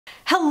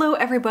Hello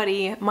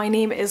everybody, my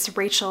name is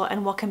Rachel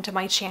and welcome to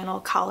my channel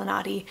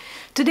Colonati.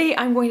 Today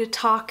I'm going to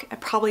talk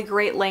at probably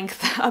great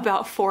length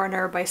about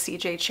Foreigner by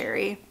C.J.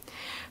 Cherryh.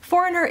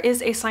 Foreigner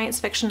is a science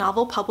fiction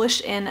novel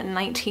published in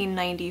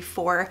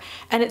 1994,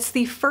 and it's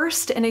the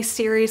first in a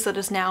series that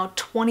is now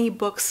 20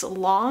 books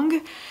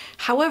long.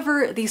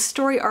 However, the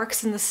story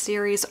arcs in the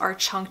series are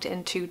chunked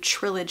into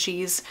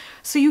trilogies,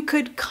 so you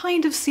could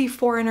kind of see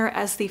Foreigner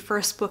as the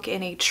first book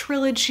in a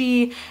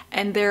trilogy,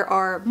 and there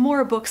are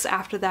more books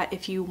after that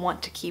if you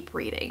want to keep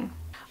reading.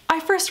 I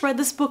first read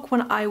this book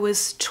when I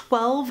was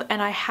 12, and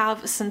I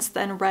have since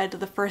then read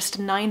the first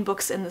 9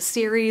 books in the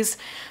series,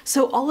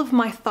 so all of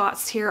my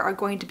thoughts here are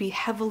going to be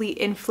heavily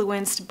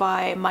influenced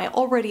by my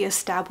already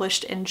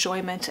established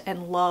enjoyment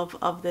and love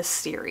of this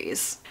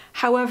series.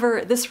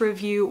 However, this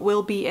review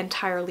will be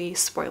entirely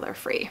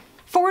spoiler-free.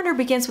 Foreigner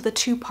begins with a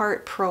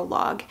 2-part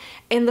prologue.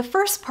 In the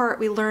first part,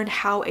 we learn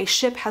how a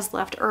ship has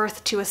left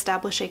Earth to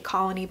establish a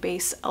colony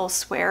base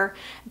elsewhere.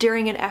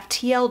 During an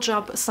FTL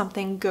jump,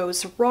 something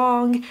goes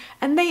wrong,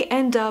 and they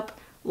end up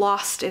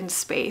lost in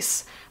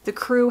space. The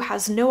crew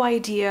has no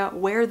idea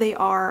where they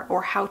are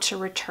or how to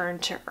return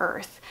to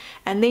Earth,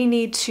 and they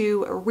need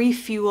to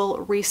refuel,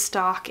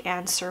 restock,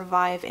 and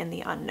survive in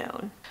the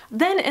unknown.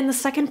 Then in the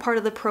second part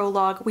of the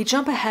prologue, we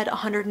jump ahead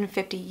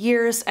 150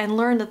 years and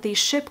learn that the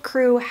ship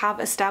crew have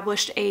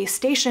established a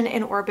station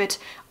in orbit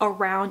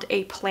around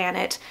a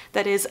planet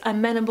that is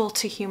amenable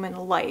to human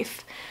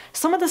life.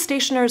 Some of the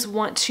stationers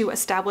want to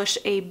establish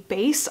a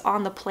base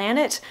on the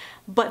planet,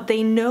 but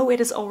they know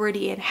it is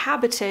already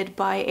inhabited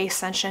by a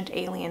sentient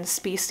alien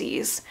species.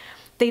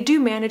 They do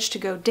manage to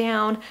go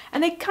down,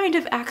 and they kind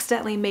of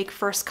accidentally make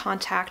first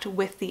contact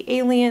with the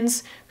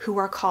aliens, who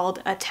are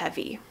called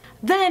Atevi.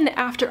 Then,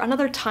 after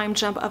another time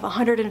jump of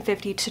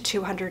 150 to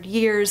 200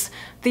 years,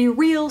 the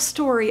real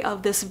story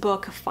of this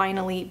book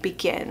finally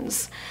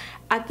begins.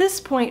 At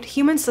this point,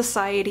 human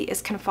society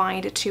is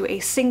confined to a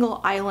single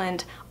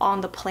island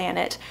on the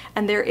planet,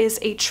 and there is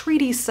a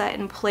treaty set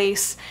in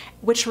place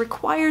which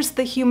requires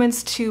the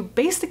humans to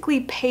basically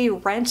pay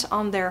rent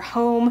on their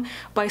home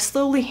by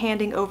slowly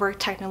handing over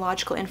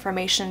technological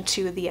information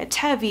to the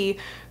Atevi,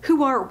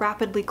 who are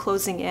rapidly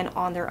closing in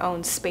on their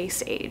own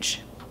space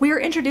age. We are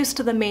introduced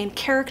to the main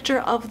character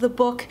of the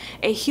book,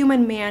 a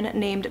human man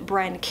named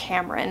Bren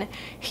Cameron.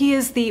 He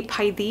is the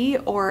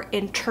Paidhi, or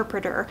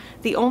interpreter,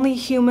 the only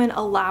human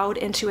allowed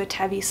into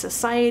Atevi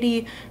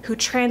society who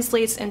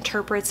translates,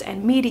 interprets,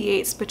 and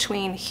mediates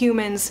between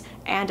humans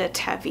and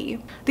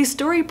Atevi. The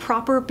story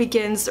proper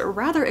begins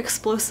rather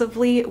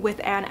explosively with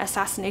an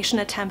assassination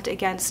attempt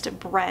against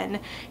Bren.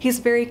 He's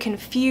very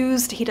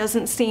confused. He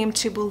doesn't seem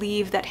to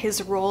believe that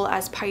his role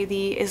as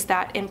Paidhi is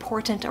that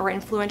important or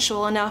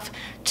influential enough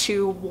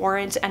to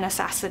warrant an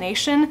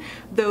assassination,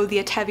 though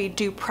the Atevi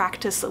do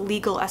practice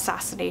legal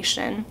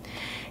assassination.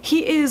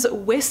 He is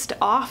whisked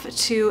off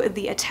to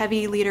the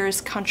Atevi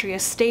leader's country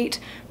estate,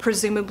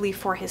 presumably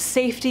for his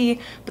safety,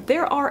 but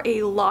there are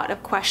a lot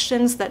of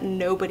questions that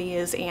nobody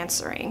is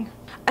answering.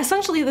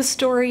 Essentially, the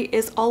story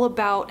is all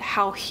about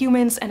how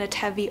humans and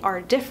Atevi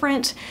are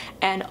different,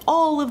 and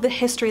all of the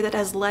history that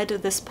has led to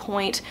this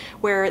point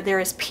where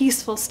there is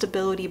peaceful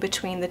stability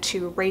between the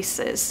two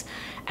races.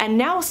 And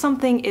now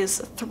something is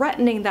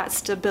threatening that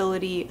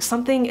stability,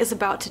 something is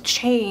about to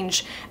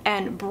change,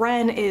 and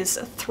Bren is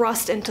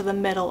thrust into the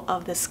middle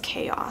of this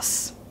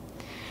chaos.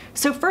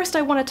 So first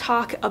I want to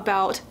talk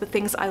about the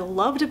things I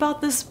loved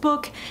about this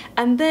book,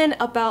 and then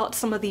about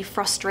some of the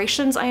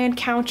frustrations I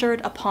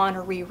encountered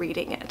upon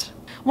rereading it.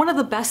 One of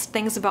the best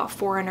things about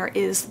Foreigner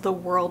is the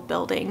world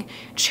building.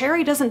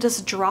 Cherryh doesn't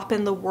just drop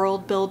in the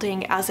world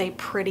building as a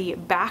pretty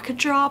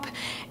backdrop.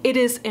 It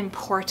is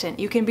important.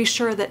 You can be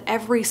sure that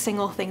every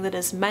single thing that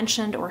is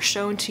mentioned or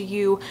shown to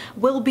you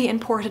will be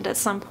important at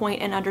some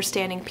point in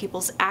understanding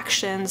people's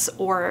actions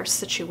or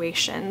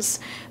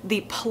situations.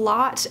 The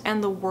plot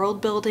and the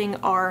world building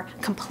are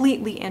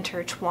completely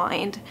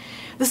intertwined.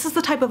 This is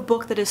the type of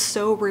book that is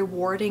so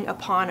rewarding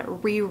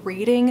upon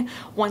rereading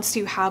once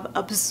you have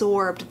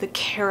absorbed the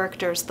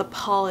characters, the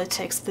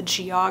politics, the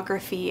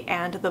geography,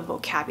 and the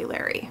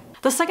vocabulary.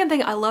 The second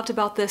thing I loved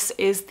about this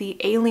is the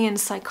alien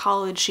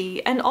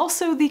psychology and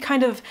also the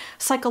kind of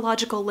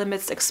psychological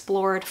limits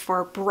explored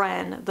for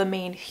Bren, the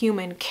main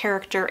human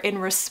character, in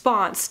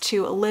response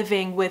to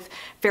living with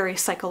very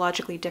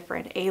psychologically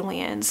different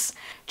aliens.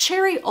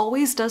 Cherryh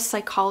always does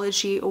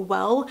psychology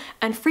well,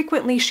 and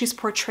frequently she's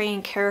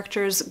portraying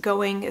characters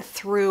going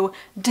through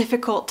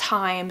difficult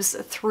times,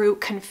 through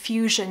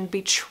confusion,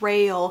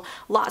 betrayal,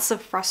 lots of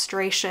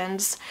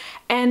frustrations,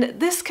 and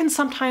this can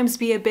sometimes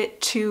be a bit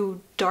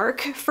too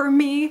dark for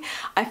me.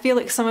 I feel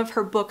like some of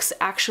her books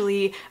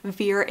actually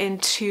veer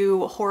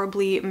into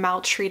horribly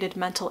maltreated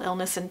mental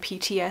illness and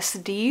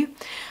PTSD,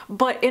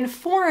 but in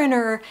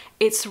Foreigner,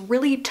 it's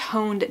really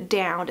toned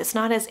down. It's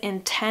not as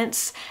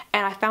intense,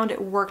 and I found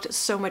it worked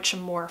so much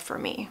more for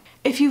me.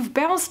 If you've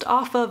bounced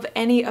off of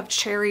any of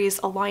Cherryh's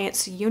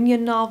Alliance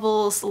Union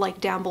novels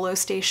like Down Below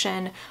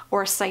Station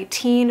or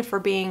Citeen for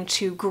being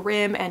too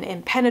grim and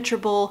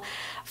impenetrable,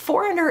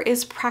 Foreigner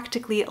is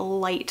practically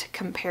light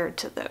compared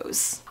to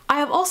those. I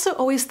have also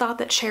always thought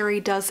that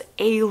Cherryh does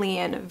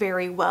alien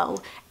very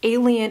well.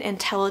 Alien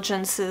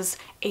intelligences,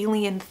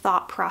 alien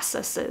thought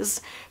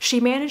processes. She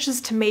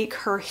manages to make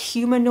her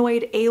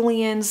humanoid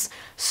aliens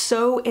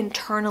so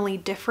internally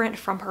different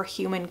from her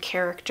human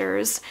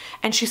characters,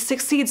 and she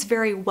succeeds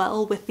very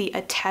well with the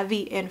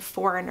Atevi in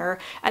Foreigner,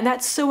 and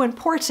that's so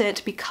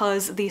important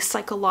because the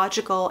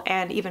psychological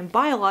and even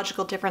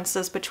biological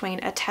differences between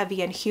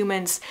Atevi and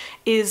humans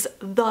is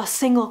the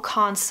single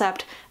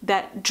concept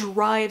that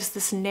drives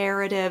this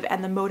narrative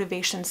and the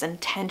motivations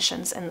and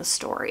tensions in the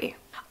story.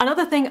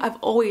 Another thing I've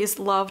always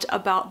loved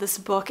about this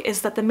book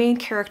is that the main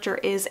character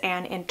is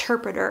an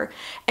interpreter.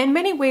 In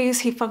many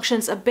ways, he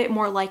functions a bit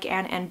more like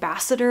an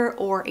ambassador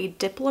or a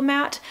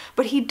diplomat,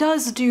 but he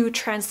does do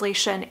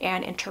translation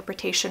and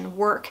interpretation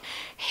work.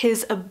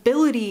 His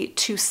ability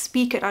to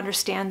speak and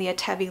understand the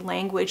Atevi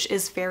language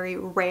is very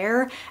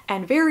rare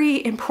and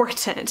very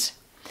important.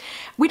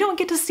 We don't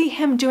get to see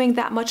him doing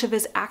that much of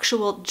his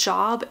actual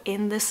job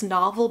in this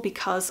novel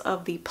because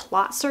of the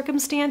plot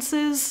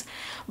circumstances,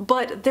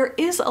 but there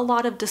is a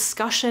lot of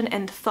discussion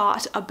and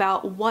thought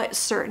about what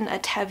certain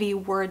Atevi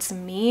words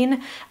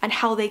mean and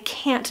how they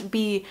can't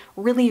be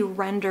really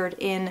rendered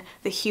in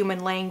the human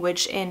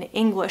language in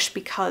English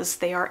because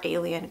they are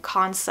alien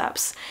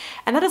concepts.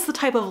 And that is the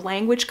type of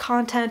language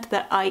content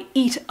that I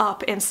eat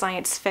up in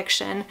science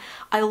fiction.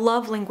 I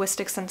love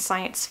linguistics and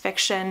science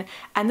fiction,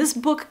 and this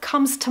book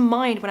comes to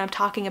mind when I'm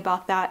talking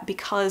about that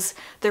because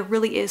there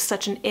really is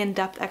such an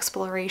in-depth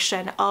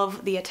exploration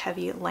of the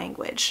Atevi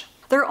language.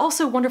 There are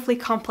also wonderfully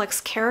complex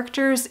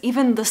characters.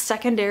 Even the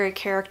secondary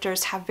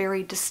characters have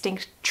very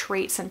distinct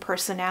traits and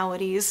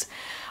personalities.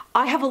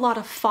 I have a lot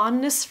of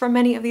fondness for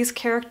many of these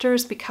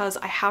characters because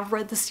I have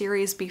read the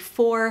series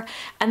before,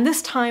 and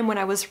this time when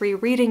I was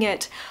rereading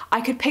it,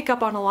 I could pick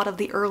up on a lot of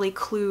the early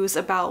clues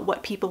about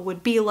what people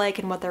would be like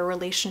and what their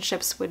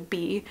relationships would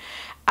be.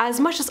 As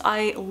much as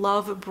I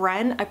love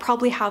Bren, I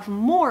probably have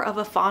more of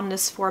a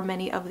fondness for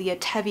many of the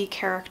Atevi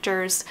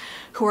characters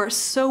who are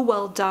so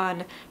well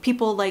done,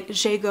 people like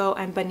Jego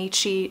and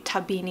Banichi,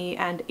 Tabini,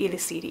 and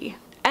Ilisidi.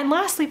 And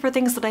lastly, for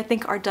things that I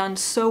think are done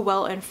so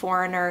well in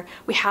Foreigner,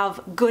 we have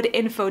good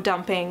info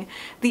dumping.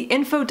 The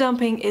info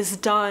dumping is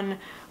done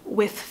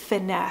with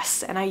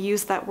finesse, and I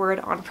use that word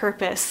on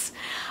purpose.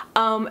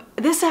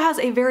 This has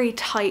a very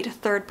tight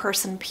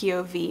third-person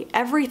POV.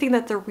 Everything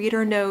that the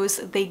reader knows,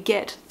 they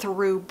get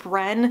through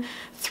Bren,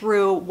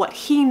 through what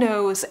he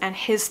knows and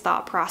his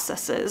thought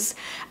processes.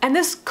 And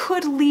this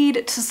could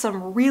lead to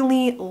some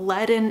really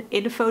leaden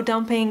info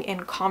dumping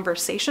in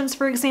conversations,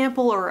 for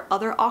example, or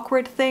other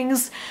awkward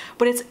things,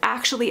 but it's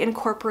actually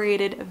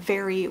incorporated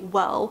very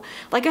well.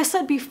 Like I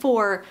said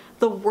before,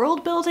 the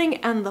world building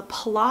and the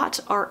plot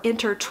are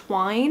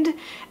intertwined,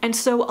 and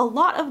so a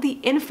lot of the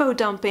info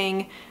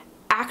dumping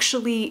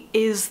actually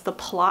is the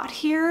plot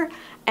here,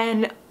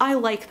 and I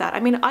like that. I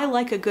mean, I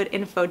like a good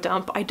info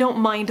dump. I don't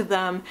mind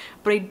them,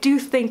 but I do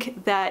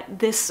think that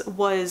this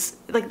was,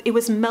 like, it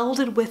was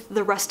melded with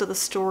the rest of the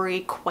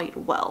story quite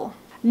well.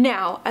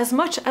 Now, as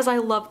much as I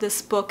love this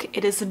book,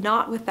 it is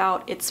not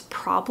without its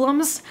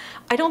problems.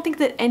 I don't think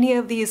that any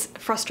of these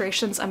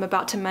frustrations I'm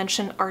about to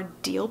mention are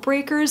deal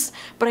breakers,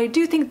 but I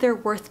do think they're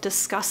worth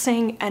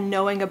discussing and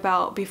knowing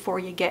about before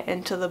you get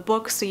into the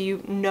book so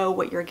you know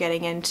what you're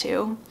getting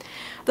into.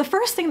 The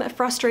first thing that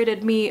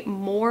frustrated me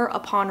more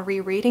upon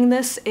rereading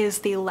this is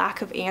the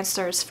lack of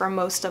answers for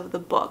most of the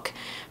book.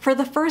 For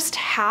the first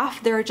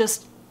half, there are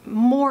just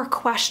more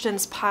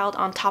questions piled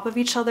on top of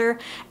each other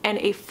and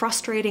a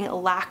frustrating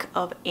lack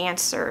of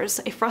answers,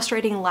 a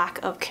frustrating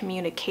lack of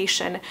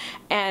communication,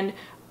 and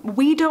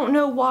we don't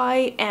know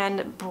why,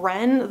 and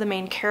Bren, the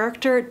main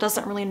character,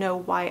 doesn't really know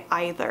why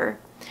either.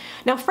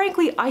 Now,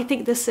 frankly, I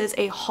think this is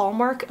a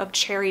hallmark of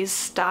Cherryh's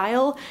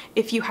style.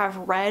 If you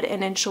have read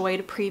and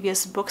enjoyed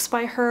previous books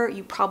by her,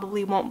 you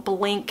probably won't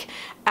blink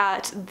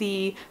at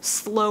the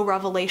slow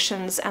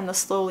revelations and the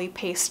slowly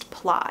paced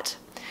plot.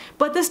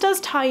 But this does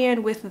tie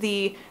in with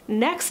the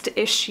next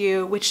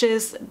issue, which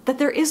is that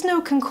there is no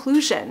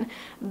conclusion.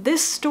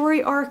 This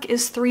story arc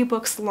is 3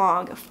 books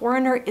long.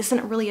 Foreigner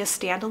isn't really a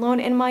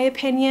standalone in my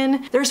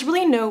opinion. There's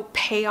really no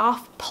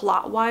payoff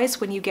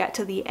plot-wise when you get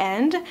to the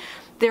end.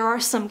 There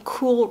are some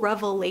cool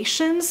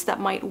revelations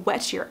that might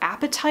whet your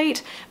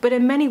appetite, but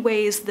in many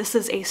ways this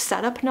is a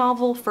setup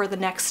novel for the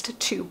next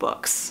 2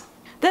 books.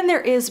 Then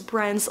there is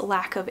Bren's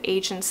lack of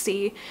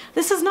agency.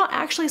 This is not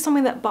actually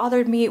something that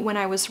bothered me when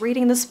I was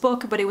reading this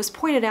book, but it was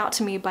pointed out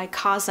to me by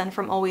Kazan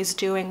from Always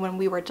Doing when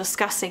we were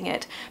discussing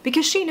it,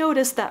 because she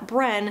noticed that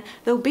Bren,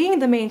 though being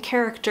the main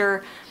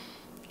character,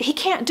 he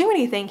can't do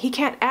anything. He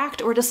can't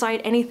act or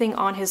decide anything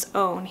on his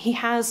own. He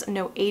has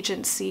no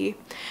agency.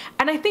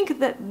 And I think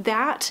that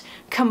that,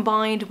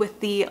 combined with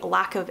the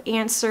lack of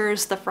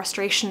answers, the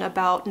frustration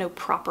about no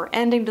proper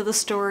ending to the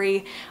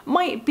story,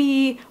 might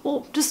be,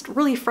 well, just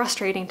really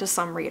frustrating to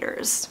some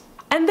readers.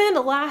 And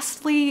then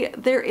lastly,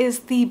 there is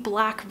the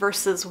black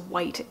versus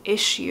white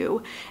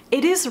issue.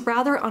 It is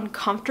rather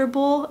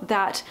uncomfortable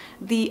that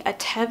the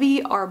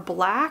Atevi are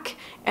black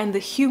and the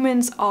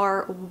humans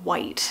are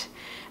white.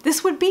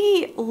 This would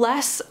be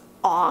less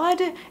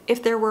odd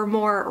if there were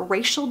more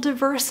racial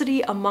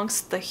diversity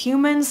amongst the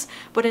humans,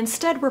 but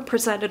instead we're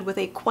presented with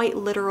a quite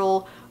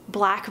literal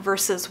black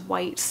versus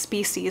white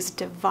species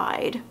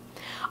divide.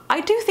 I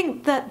do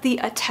think that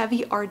the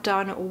Atevi are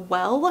done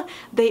well.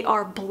 They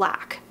are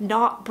black,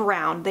 not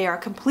brown. They are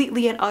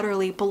completely and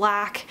utterly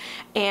black,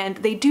 and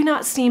they do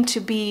not seem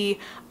to be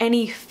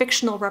any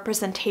fictional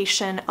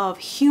representation of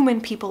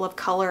human people of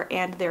color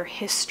and their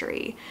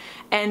history.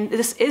 And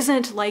this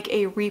isn't like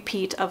a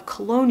repeat of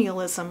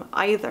colonialism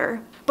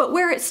either. But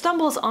where it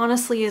stumbles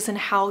honestly is in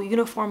how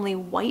uniformly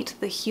white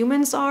the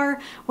humans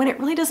are, when it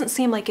really doesn't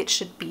seem like it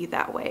should be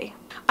that way.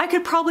 I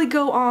could probably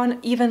go on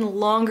even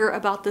longer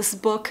about this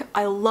book.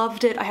 I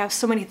loved it. I have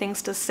so many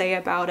things to say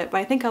about it, but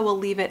I think I will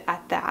leave it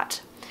at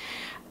that.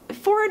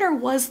 Foreigner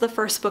was the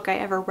first book I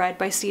ever read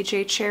by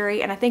C.J.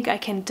 Cherryh, and I think I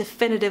can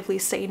definitively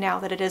say now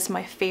that it is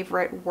my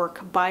favorite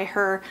work by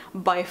her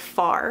by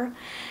far.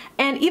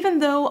 And even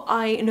though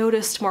I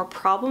noticed more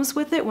problems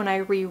with it when I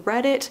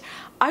reread it,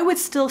 I would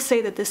still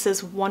say that this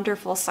is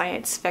wonderful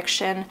science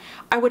fiction.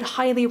 I would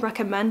highly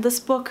recommend this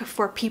book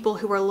for people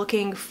who are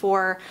looking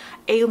for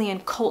alien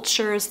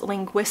cultures,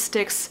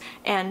 linguistics,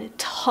 and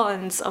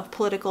tons of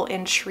political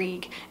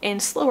intrigue in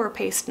slower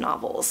paced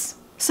novels.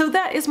 So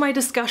that is my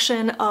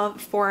discussion of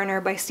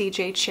Foreigner by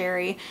C.J.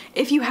 Cherryh.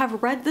 If you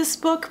have read this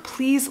book,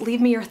 please leave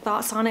me your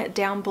thoughts on it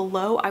down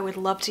below. I would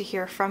love to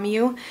hear from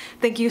you.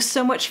 Thank you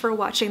so much for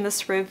watching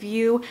this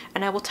review,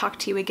 and I will talk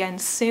to you again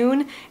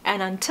soon.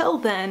 And until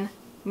then,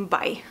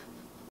 bye.